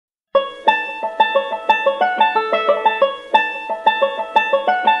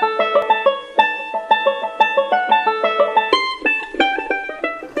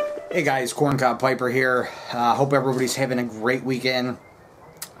Hey guys, Sasquatch Piper here. Hope everybody's having a great weekend.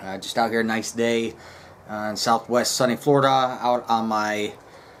 Just out here, nice day in southwest sunny Florida, out on my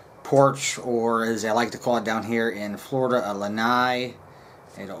porch, or as I like to call it down here in Florida, a lanai.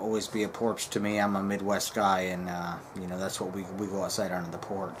 It'll always be a porch to me. I'm a Midwest guy, and you know, that's what we go outside under the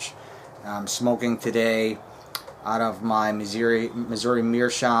porch. I'm smoking today out of my Missouri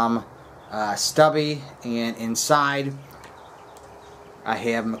Meerschaum stubby, and inside I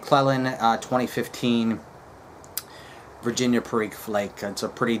have McClellan 2015 Virginia Perique Flake. It's a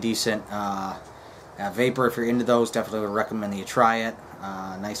pretty decent vapor. If you're into those, definitely would recommend that you try it.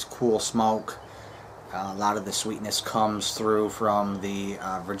 Nice cool smoke. A lot of the sweetness comes through from the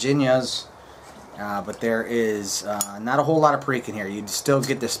Virginias, but there is not a whole lot of Perique in here. You still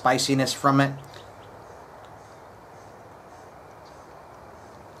get the spiciness from it,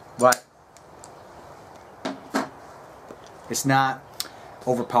 but it's not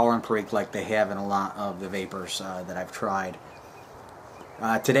overpowering Perique like they have in a lot of the vapors that I've tried.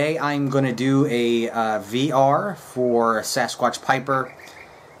 Today I'm going to do a VR for Sasquatch Piper.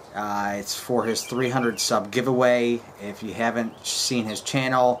 It's for his 300 sub giveaway. If you haven't seen his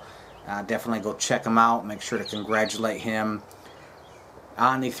channel, definitely go check him out. Make sure to congratulate him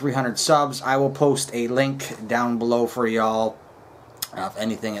on the 300 subs. I will post a link down below for y'all. If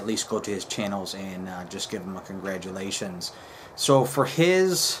anything, at least go to his channels and just give him a congratulations. So for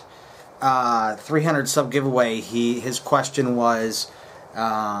his 300 sub giveaway, his question was,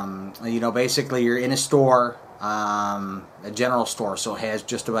 you know, basically you're in a store, a general store, so it has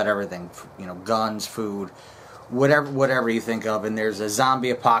just about everything, you know, guns, food, whatever you think of, and there's a zombie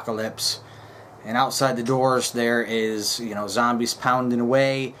apocalypse, and outside the doors there is, you know, zombies pounding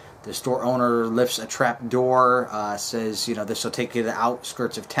away. The store owner lifts a trap door, says, you know, this will take you to the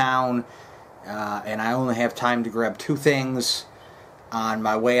outskirts of town, and I only have time to grab two things on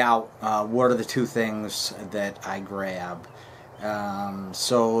my way out. What are the two things that I grab?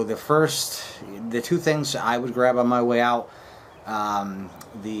 So the two things I would grab on my way out,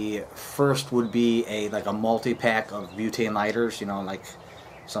 the first would be like a multi-pack of butane lighters. You know, like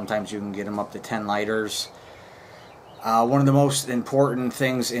sometimes you can get them up to 10 lighters. One of the most important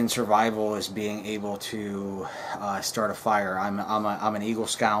things in survival is being able to start a fire. I'm an Eagle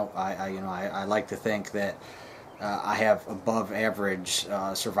Scout. I like to think that I have above average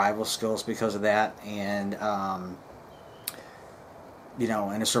survival skills because of that, and you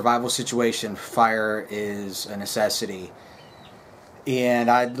know, in a survival situation, fire is a necessity.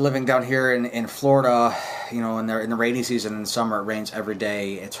 And living down here in Florida, you know, in the rainy season in summer, it rains every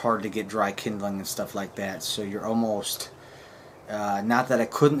day. It's hard to get dry kindling and stuff like that. So you're almost, not that I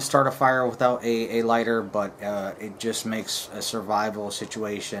couldn't start a fire without a lighter, but it just makes a survival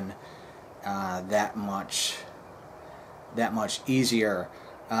situation that much easier.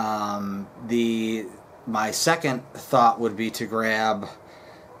 My second thought would be to grab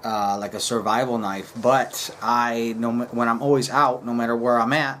like a survival knife, but when I'm always out, no matter where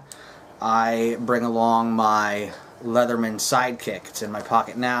I'm at, I bring along my Leatherman Sidekick. It's in my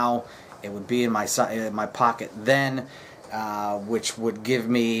pocket now. It would be in my pocket then, which would give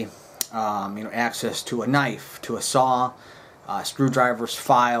me you know, access to a knife, to a saw, screwdrivers,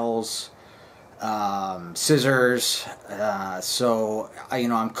 files, scissors, so you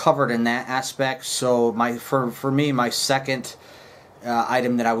know, I'm covered in that aspect. So for me, my second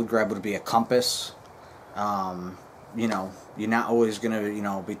item that I would grab would be a compass. You know, you're not always going to, you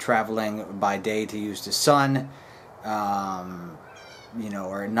know, be traveling by day to use the sun, you know,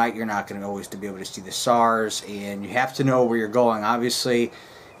 or at night you're not going to always be able to see the stars, and you have to know where you're going. Obviously,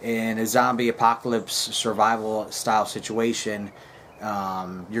 in a zombie apocalypse survival style situation,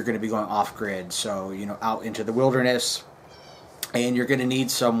 you're going to be going off grid, so, you know, out into the wilderness, and you're going to need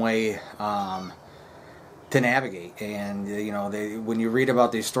some way to navigate. And you know, when you read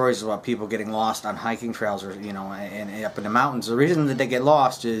about these stories about people getting lost on hiking trails, or you know, and up in the mountains, the reason that they get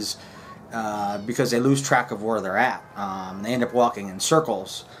lost is because they lose track of where they're at. They end up walking in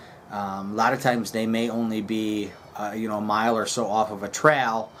circles. A lot of times they may only be you know, a mile or so off of a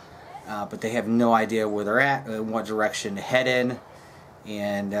trail, but they have no idea where they're at, what direction to head in.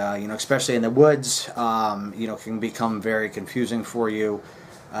 And you know, especially in the woods, you know, can become very confusing for you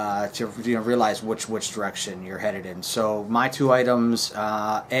to, you know, realize which direction you're headed in. So my two items: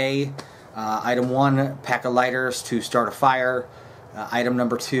 item one, pack of lighters to start a fire. Item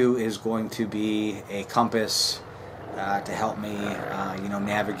number two is going to be a compass to help me, you know,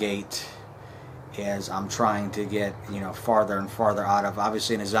 navigate as I'm trying to get, you know, farther and farther out of.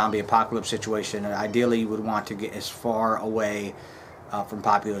 Obviously, in a zombie apocalypse situation, ideally you would want to get as far away from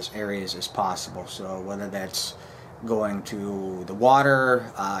populous areas as possible. So whether that's going to the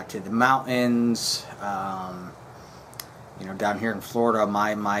water, to the mountains. You know, down here in Florida,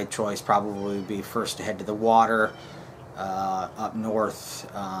 my choice probably would be first to head to the water. Up north,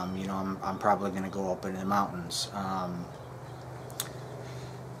 you know, I'm probably going to go up into the mountains.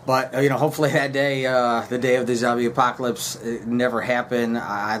 But, you know, hopefully that day, the day of the zombie apocalypse, it never happened.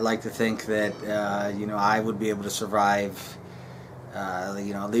 I'd like to think that, you know, I would be able to survive,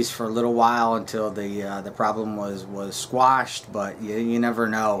 you know, at least for a little while until the problem was squashed, but you never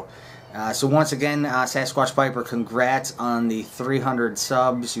know. So once again, Sasquatch Piper, congrats on the 300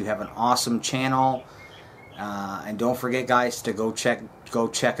 subs. You have an awesome channel. And don't forget, guys, to go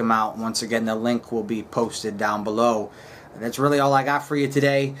check them out. Once again, the link will be posted down below. That's really all I got for you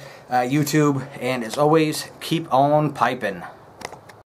today, YouTube. And as always, keep on piping.